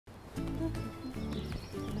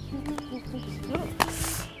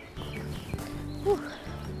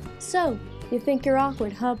So, you think you're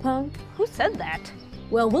awkward, huh, punk? Who said that?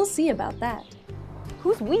 Well, we'll see about that.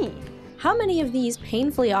 Who's we? How many of these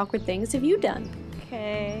painfully awkward things have you done?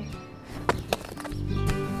 Okay.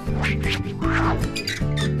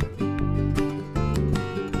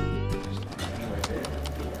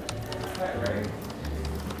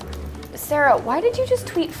 Sarah, why did you just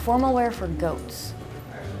tweet formal wear for goats?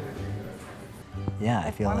 Yeah,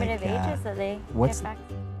 I feel like. Formative ages that they what's- get back.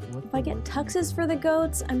 If I get tuxes for the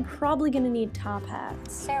goats, I'm probably gonna need top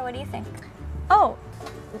hats. Sarah, what do you think? Oh,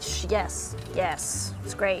 yes,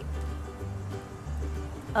 it's great.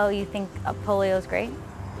 Oh, you think a polio's great?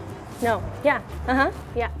 No, yeah,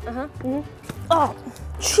 Oh,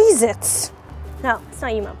 Cheez-Its! No, it's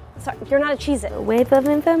not you, Mom. Sorry, you're not a Cheez-It. A wave of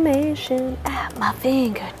information at my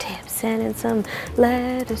fingertips, sending some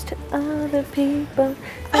letters to other people.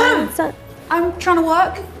 I'm trying to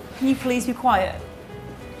work. Can you please be quiet?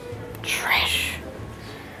 Trish.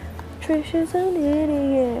 Trish is an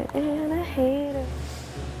idiot and I hate her.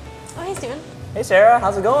 Oh, hey, Steven. Hey Sarah,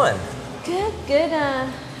 how's it going? Good, good. How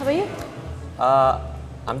about you?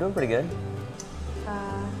 I'm doing pretty good.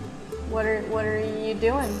 What are you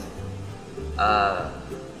doing?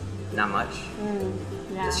 Not much.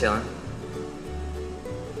 Yeah. Just chilling.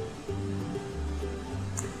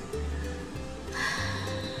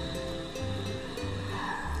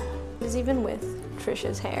 What is even with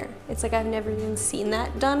Trisha's hair? It's like I've never even seen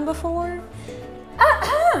that done before.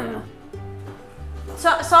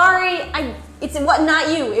 So, sorry, not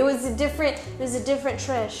you. It was a different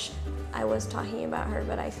Trish. I was talking about her,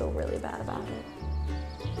 but I feel really bad about it.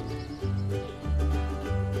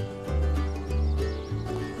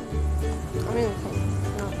 I mean,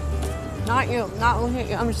 no, not you, not looking at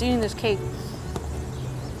you. I'm just eating this cake.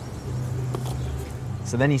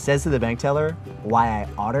 So then he says to the bank teller, "Why I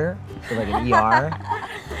otter?" with like an ER.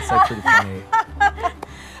 It's like pretty funny.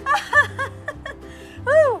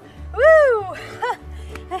 Woo, woo.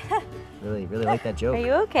 Really like that joke. Are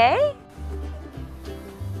you okay?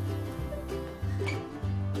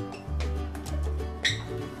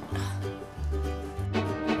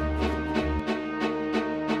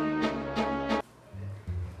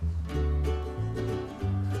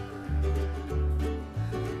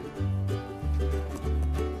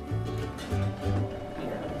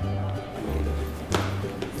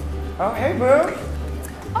 Oh, hey, boo.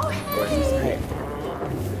 Oh, hey.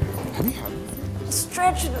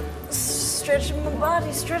 Stretching my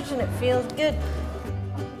body, stretching it feels good.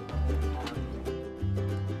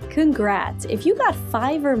 Congrats, if you got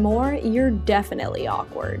 5 or more, you're definitely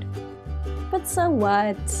awkward. But so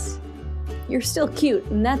what? You're still cute,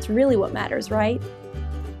 and that's really what matters, right?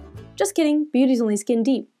 Just kidding, beauty's only skin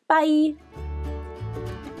deep. Bye!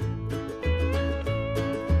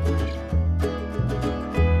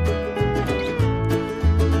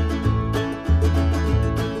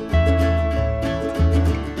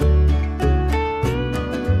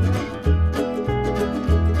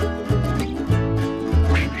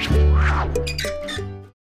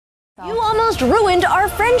 You almost ruined our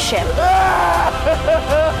friendship.